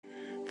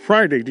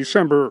Friday,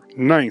 December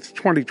 9th,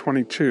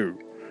 2022.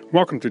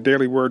 Welcome to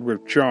Daily Word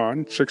with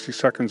John, 60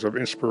 seconds of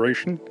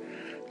inspiration.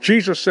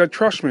 Jesus said,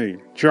 "Trust me."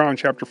 John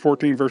chapter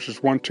 14,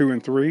 verses 1, 2,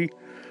 and 3.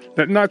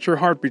 "Let not your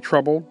heart be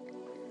troubled.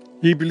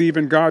 Ye believe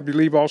in God,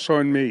 believe also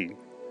in me.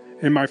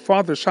 In my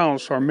Father's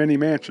house are many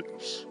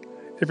mansions.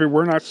 If it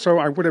were not so,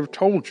 I would have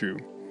told you.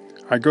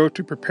 I go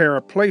to prepare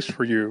a place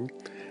for you.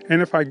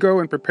 And if I go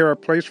and prepare a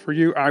place for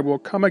you, I will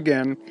come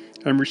again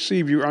and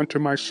receive you unto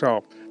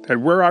myself,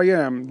 that where I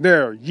am,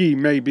 there ye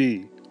may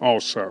be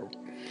also."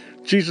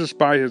 Jesus,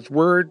 by his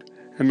word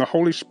and the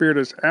Holy Spirit,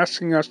 is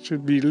asking us to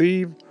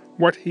believe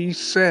what he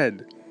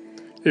said.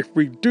 If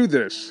we do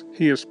this,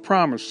 he has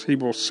promised he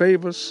will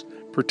save us,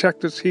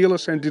 protect us, heal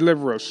us, and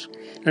deliver us,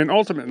 and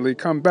ultimately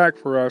come back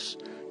for us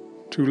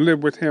to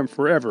live with him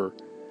forever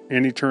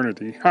in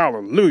eternity.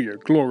 Hallelujah.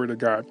 Glory to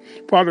God.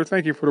 Father,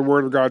 thank you for the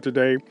word of God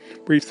today.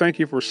 We thank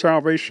you for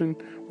salvation.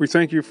 We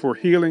thank you for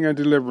healing and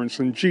deliverance.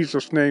 In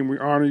Jesus' name, we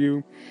honor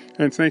you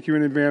and thank you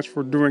in advance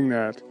for doing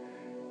that.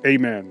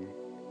 Amen.